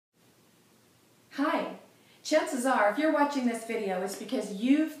Chances are, if you're watching this video, it's because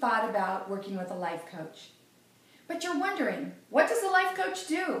you've thought about working with a life coach. But you're wondering, what does a life coach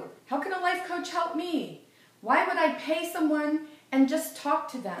do? How can a life coach help me? Why would I pay someone and just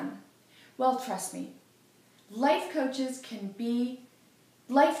talk to them? Well, trust me, life coaches can be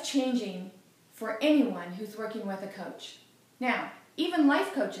life-changing for anyone who's working with a coach. Now, even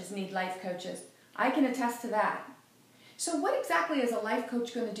life coaches need life coaches. I can attest to that. So what exactly is a life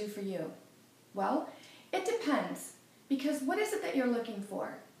coach going to do for you? Well, it depends, because what is it that you're looking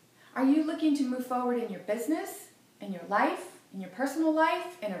for? Are you looking to move forward in your business, in your life, in your personal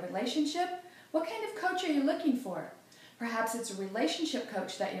life, in a relationship? What kind of coach are you looking for? Perhaps it's a relationship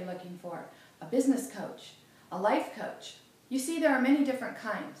coach that you're looking for, a business coach, a life coach. You see, there are many different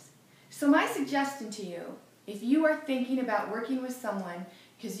kinds. So my suggestion to you, if you are thinking about working with someone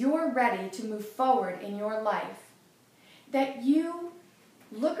because you're ready to move forward in your life, that you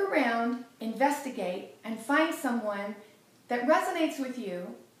look around, investigate, and find someone that resonates with you,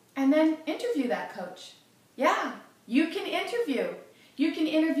 and then interview that coach. Yeah, you can interview. You can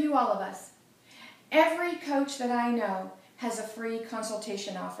interview all of us. Every coach that I know has a free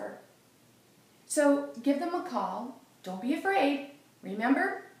consultation offer. So give them a call. Don't be afraid.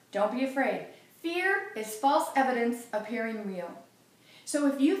 Remember, don't be afraid. Fear is false evidence appearing real. So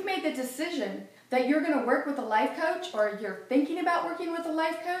if you've made the decision that you're going to work with a life coach, or you're thinking about working with a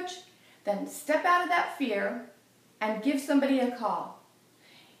life coach, then step out of that fear and give somebody a call.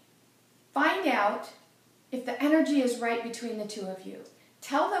 Find out if the energy is right between the two of you.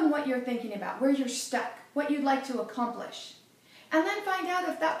 Tell them what you're thinking about, where you're stuck, what you'd like to accomplish. And then find out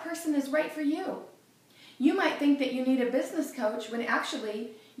if that person is right for you. You might think that you need a business coach when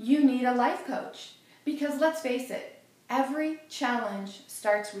actually you need a life coach. Because let's face it, every challenge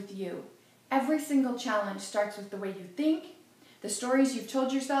starts with you. Every single challenge starts with the way you think, the stories you've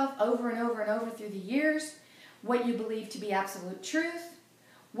told yourself over and over and over through the years, what you believe to be absolute truth,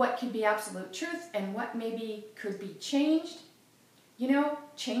 what could be absolute truth, and what maybe could be changed. You know,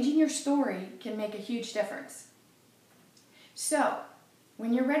 changing your story can make a huge difference. So,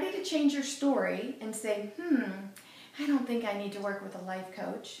 when you're ready to change your story and say, I don't think I need to work with a life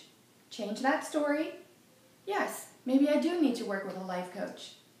coach, change that story. Yes, maybe I do need to work with a life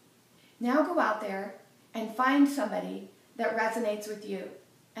coach. Now go out there and find somebody that resonates with you,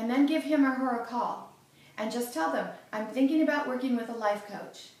 and then give him or her a call and just tell them, I'm thinking about working with a life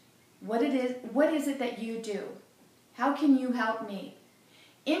coach. What is it that you do? How can you help me?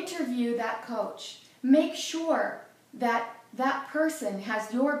 Interview that coach. Make sure that that person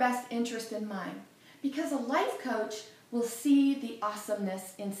has your best interest in mind, because a life coach will see the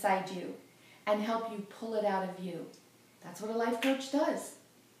awesomeness inside you and help you pull it out of you. That's what a life coach does.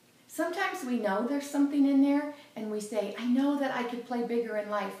 Sometimes we know there's something in there and we say, I know that I could play bigger in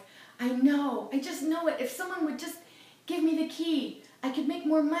life. I just know it. If someone would just give me the key, I could make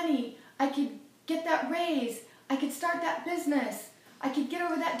more money. I could get that raise. I could start that business. I could get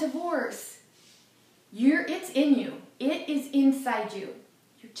over that divorce. It's in you. It is inside you.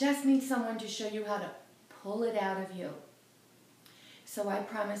 You just need someone to show you how to pull it out of you. So I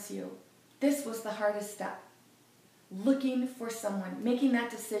promise you, this was the hardest step. Looking for someone, making that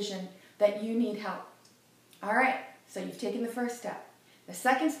decision that you need help. All right, so you've taken the first step. The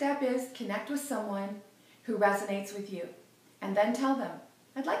second step is connect with someone who resonates with you. And then tell them,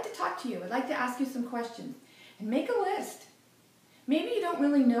 I'd like to talk to you. I'd like to ask you some questions. And make a list. Maybe you don't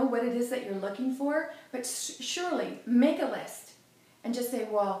really know what it is that you're looking for, but surely make a list. And just say,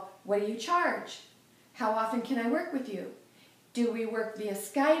 well, what do you charge? How often can I work with you? Do we work via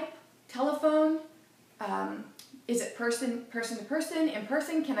Skype, telephone? Is it person to person, in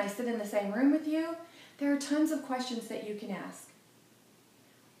person? Can I sit in the same room with you? There are tons of questions that you can ask.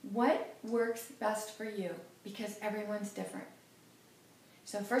 What works best for you? Because everyone's different.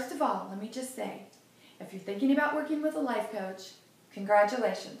 So first of all, let me just say, if you're thinking about working with a life coach,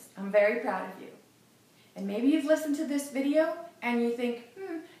 congratulations. I'm very proud of you. And maybe you've listened to this video and you think,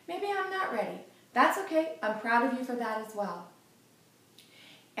 maybe I'm not ready. That's okay. I'm proud of you for that as well.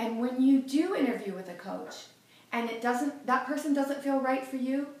 And when you do interview with a coach and that person doesn't feel right for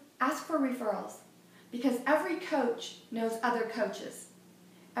you, ask for referrals. Because every coach knows other coaches.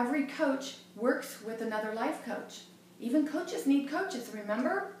 Every coach works with another life coach. Even coaches need coaches,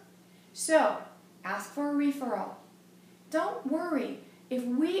 remember? So, ask for a referral. Don't worry. If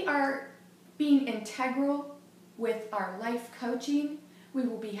we are being integral with our life coaching, we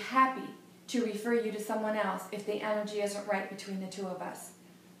will be happy to refer you to someone else if the energy isn't right between the two of us.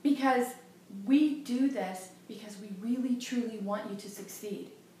 Because we do this because we really, truly want you to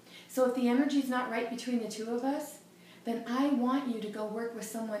succeed. So if the energy is not right between the two of us, then I want you to go work with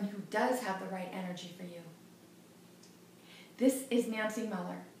someone who does have the right energy for you. This is Nancy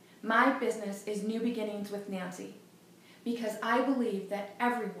Mueller. My business is New Beginnings with Nancy, because I believe that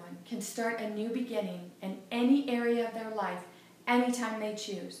everyone can start a new beginning in any area of their life anytime they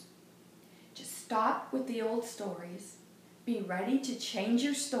choose. Just stop with the old stories, be ready to change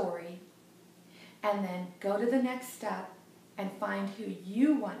your story, and then go to the next step and find who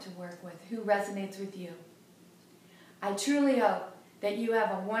you want to work with, who resonates with you. I truly hope that you have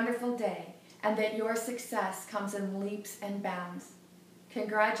a wonderful day and that your success comes in leaps and bounds.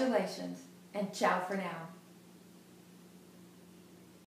 Congratulations, and ciao for now.